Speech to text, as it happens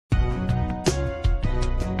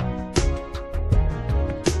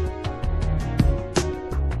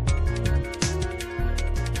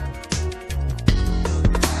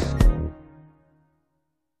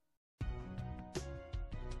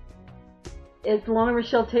It's Lona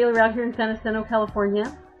Reshel Taylor out here in San Jacinto,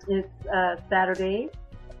 California. It's Saturday,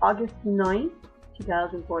 August 9th,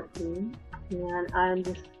 2014, and I'm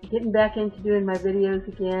just getting back into doing my videos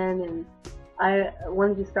again, and I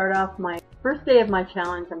wanted to start off my first day of my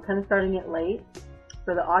challenge. I'm kind of starting it late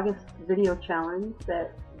for the August video challenge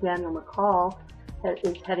that Daniel McCall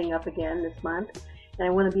is heading up again this month, and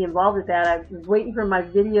I want to be involved with that. I was waiting for my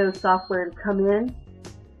video software to come in,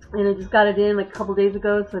 and I just got it in like a couple days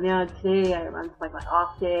ago, so now today I'm like my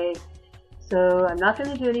off day. So I'm not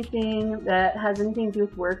going to do anything that has anything to do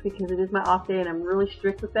with work because it is my off day, and I'm really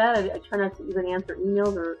strict with that. I try not to even answer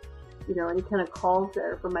emails or any kind of calls that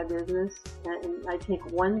are for my business, and I take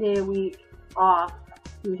one day a week off,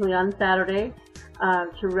 usually on Saturday,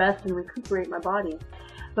 to rest and recuperate my body.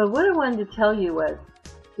 But what I wanted to tell you was,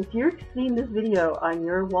 if you're seeing this video on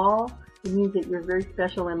your wall, it means that you're very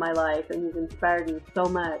special in my life and you've inspired me so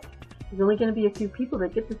much. There's only going to be a few people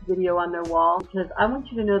that get this video on their wall because I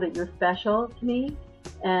want you to know that you're special to me,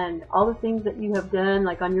 and all the things that you have done,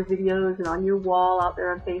 like on your videos and on your wall out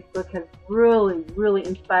there on Facebook, has really, really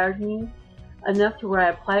inspired me enough to where I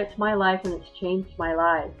apply it to my life and it's changed my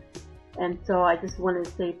life. And so I just wanted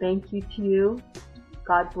to say thank you to you.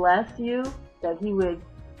 God bless you, that He would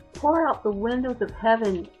pour out the windows of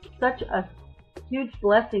heaven such a huge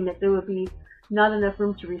blessing that there would be not enough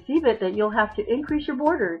room to receive it, that you'll have to increase your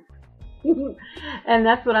borders. And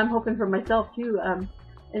that's what I'm hoping for myself too.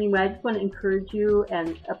 Anyway, I just want to encourage you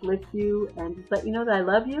and uplift you and just let you know that I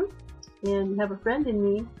love you and you have a friend in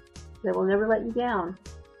me that will never let you down.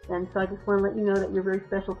 And so I just want to let you know that you're very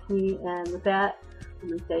special to me. And with that, I'm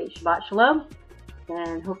going to say Shabbat Shalom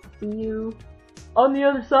and hope to see you on the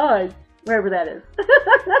other side, wherever that is.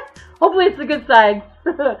 Hopefully it's the good side.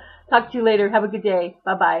 Talk to you later. Have a good day.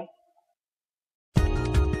 Bye-bye.